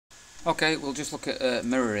Okay, we'll just look at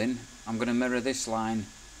mirroring. I'm going to mirror this line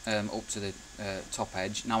up to the top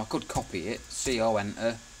edge. Now I could copy it, CO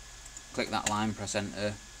enter, click that line, press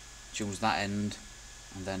enter, choose that end,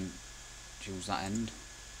 and then choose that end.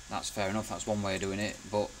 That's fair enough, that's one way of doing it,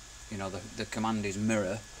 but you know, the command is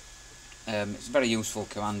mirror. It's a very useful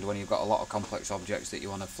command when you've got a lot of complex objects that you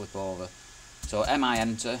want to flip over. So MI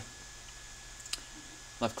enter,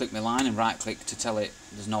 left click my line and right click to tell it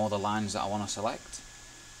there's no other lines that I want to select.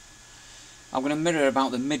 I'm going to mirror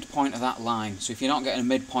about the midpoint of that line. So if you're not getting a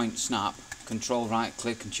midpoint snap, control right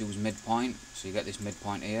click and choose midpoint, so you get this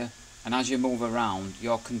midpoint here. And as you move around,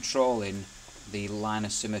 you're controlling the line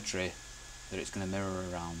of symmetry that it's going to mirror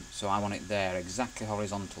around. So I want it there, exactly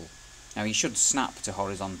horizontal. Now you should snap to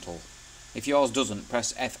horizontal. If yours doesn't,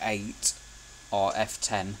 press F8 or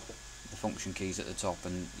F10, the function keys at the top,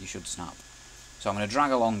 and you should snap. So I'm going to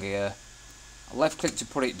drag along here, left click to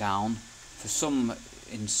put it down. For some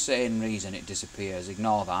insane reason it disappears,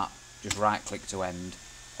 ignore that, just right click to end,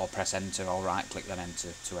 or press enter or right click then enter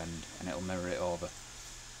to end, and it'll mirror it over.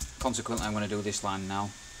 Consequently I'm going to do this line now.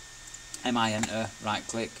 MI enter, right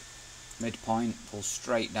click, midpoint, pull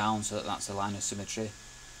straight down so that that's the line of symmetry.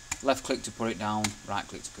 Left click to put it down, right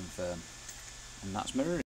click to confirm. And that's mirroring.